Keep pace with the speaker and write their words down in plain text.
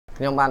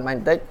ខ្ញុំបានមិន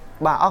តិច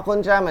បាទអរគុណ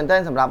ច្រើនមែនទែ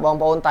នសម្រាប់បង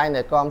ប្អូនតែង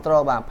តែគ្រប់គ្រ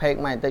ងបាទ page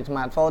មិនតិច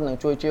smartphone នឹង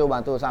ជួយជាវបា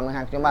ទទូរស័ព្ទនឹង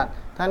ហាក់ខ្ញុំបាទ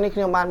ថ្ងៃនេះខ្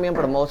ញុំបានមាន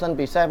promotion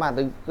ពិសេសបាទ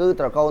គឺ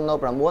ត្រកូល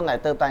Note 9 ដែល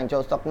ទៅតែចូ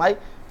ល stock ថ្មី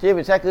ជា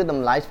ពិសេសគឺត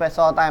ម្លៃ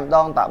special តែម្ដ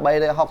ងតែ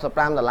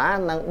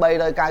$365និង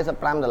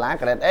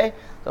$395 grade A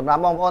សម្រា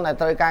ប់បងប្អូនដែល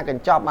ត្រូវការក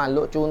ញ្ចប់បានល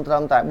ក់ជូនត្រឹ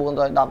មតែ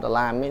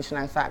$410មានឆ្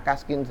នាំងសាក កាស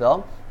skin ស្រោម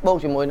បូក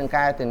ជាមួយនឹង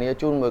ការធានា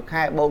ជូនមួយ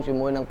ខែបូកជា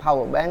មួយនឹង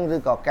power bank ឬ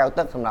ក៏កែវ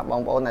ទឹកសម្រាប់ប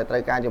ងប្អូនដែលត្រូ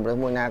វការជម្រើស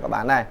មួយណាក៏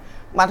បានដែរ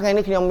បាទថ្ងៃ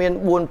នេះខ្ញុំមាន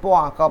4ព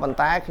ណ៌ក៏ប៉ុន្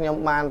តែខ្ញុំ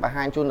បានបង្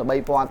ហាញជូន13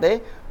ពណ៌ទេ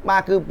បា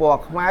ទគឺពណ៌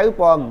ខ្មៅ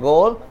ពណ៌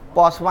gold ព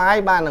ណ៌ស្វាយ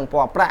បាទនិងព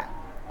ណ៌ប្រាក់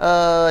អ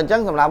ញ្ចឹ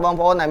ងសម្រាប់បង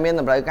ប្អូនដែលមាន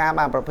តម្រូវការ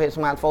បាទប្រភេទ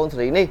smartphone ស៊េ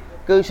រីនេះ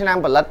គឺឆ្នាំ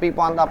ផលិត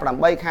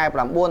2018ខែ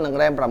9និង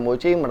RAM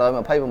 6GB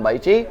 128GB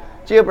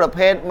ជាប្រ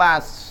ភេទបាទ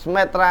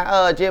Smetra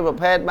ជាប្រ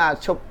ភេទបាទ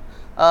ឈប់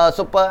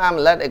Super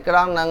AMOLED អេក្រ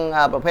ង់និង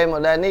ប្រភេទ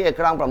model នេះអេ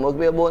ក្រង់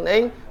 6.4 អ៊ី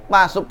ង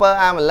បាទ Super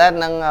AMOLED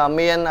នឹង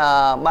មាន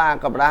បាទ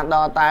កម្រាស់ដ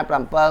ល់តែ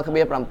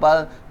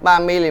 7.7 បាទ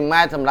មីលី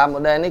ម៉ែត្រសម្រាប់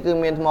model នេះគឺ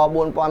មានថ្ម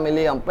 4000 មី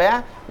លីអាំពែ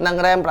និង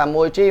RAM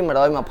 6GB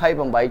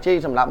 128GB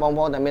សម្រាប់បង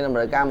ប្អូនដែលមានតម្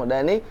រូវការ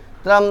model នេះ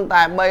ត្រឹម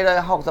តែ$365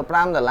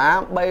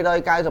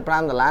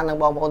 $395និង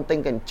បងប្អូនទិញ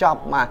កញ្ចប់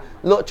បាទ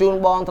លក់ជូន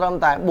បងត្រឹម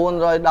តែ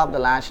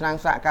$410ឆ្នាំង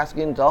សាក កាស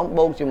skin ស្រោម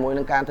បូកជាមួយ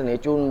នឹងការធានា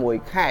ជូនមួយ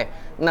ខែ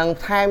និង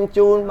ថែម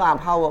ជូនបាទ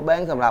power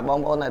bank សម្រាប់បង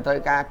ប្អូនដែលត្រូវ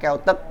ការកែវ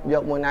ទឹកយ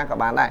កមួយណាក៏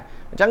បានដែរ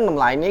អញ្ចឹងត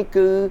ម្លៃនេះ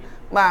គឺ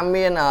បាទ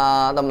មាន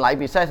តម្លៃ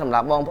ពិសេសសម្រា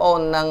ប់បងប្អូន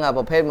និង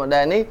ប្រភេទ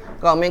model នេះ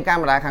ក៏មានកា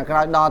មេរ៉ាខាងក្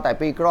រោយដល់តែ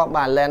2គ្រាប់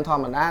បាទ lens ធ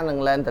ម្មតានិង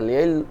lens ទលា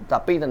យតែ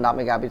2.10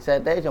 megapixel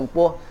ទេចំ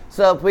ពោះ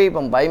selfie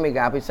 8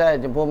 megapixel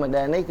ចំពោះ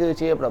model នេះគឺ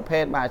ជាប្រភេ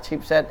ទបាទ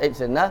chipset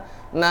Exynos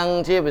និង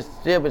ជា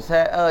ពិ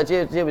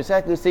សេស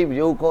គឺ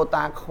CPU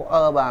Quota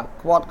បាទ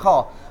quad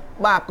core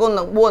បាទគុណ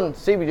នឹង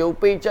4 CPU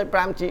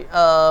 2.5G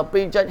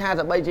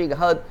 2.53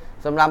 GHz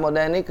សម្រាប់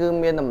model នេះគឺ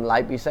មានតម្លៃ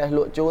ពិសេសល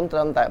ក់ជូនត្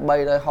រឹមតែ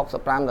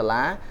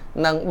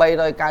$365និង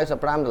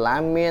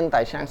$395មាន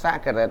តែឆ្នាំងសាក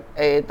grade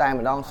A តែ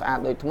ម្ដងស្អាត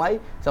ដូចថ្មី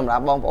សម្រា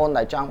ប់បងប្អូន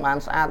ដែលចង់បាន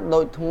ស្អាតដូ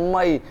ចថ្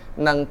មី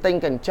និងទិញ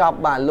កញ្ចប់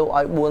បាទលក់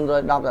ឲ្យ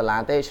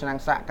$410ទេឆ្នាំង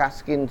សាក កាស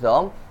skin ស្រោ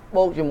ម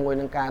បូកជាមួយ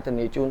នឹងការធា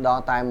នាជូនដ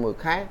ល់តែមួយ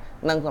ខែ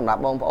និងសម្រា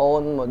ប់បងប្អូ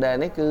ន model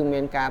នេះគឺមា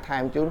នការថែ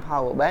មជូន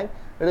power bank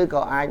ឬ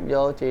ក៏អាចយ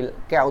កជា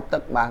កែវទឹ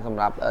កបាទសម្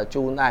រាប់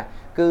ជូនដែរ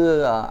គឺ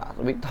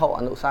វិថុ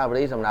អនុស្សាវ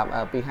រីយ៍សម្រាប់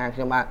ពីហាងខ្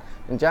ញុំបាទ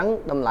អញ្ចឹង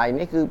តម្លៃ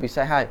នេះគឺពិ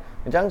សេសហើយ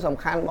អញ្ចឹងសំ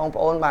ខាន់បង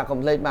ប្អូនបាទកុំ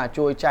ភ្លេចបាទ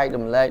ជួយចែក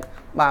រំលែក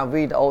បាទ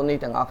វីដេអូនេះ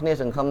ទាំងអស់គ្នា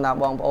សង្ឃឹមថា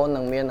បងប្អូន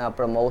នឹងមាន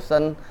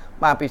promotion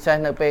បាទពិសេស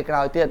នៅពេលក្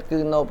រោយទៀតគឺ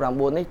Note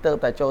 9 នេះទើប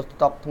តែចូល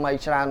stock ថ្មី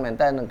ច្រើនមែន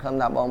តើសង្ឃឹម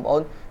ថាបងប្អូ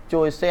ន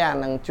ជួយ share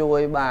និងជួយ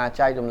បាទ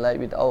ចែករំលែក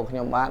វីដេអូខ្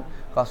ញុំបាទ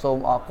ក៏សូម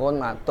អរគុណ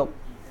បាទទុក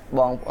ប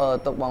ងប្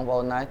អូ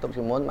នដែរទុក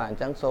ជាមុនបាទអ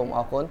ញ្ចឹងសូមអ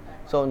រគុណ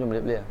សូមជម្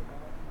រាបលា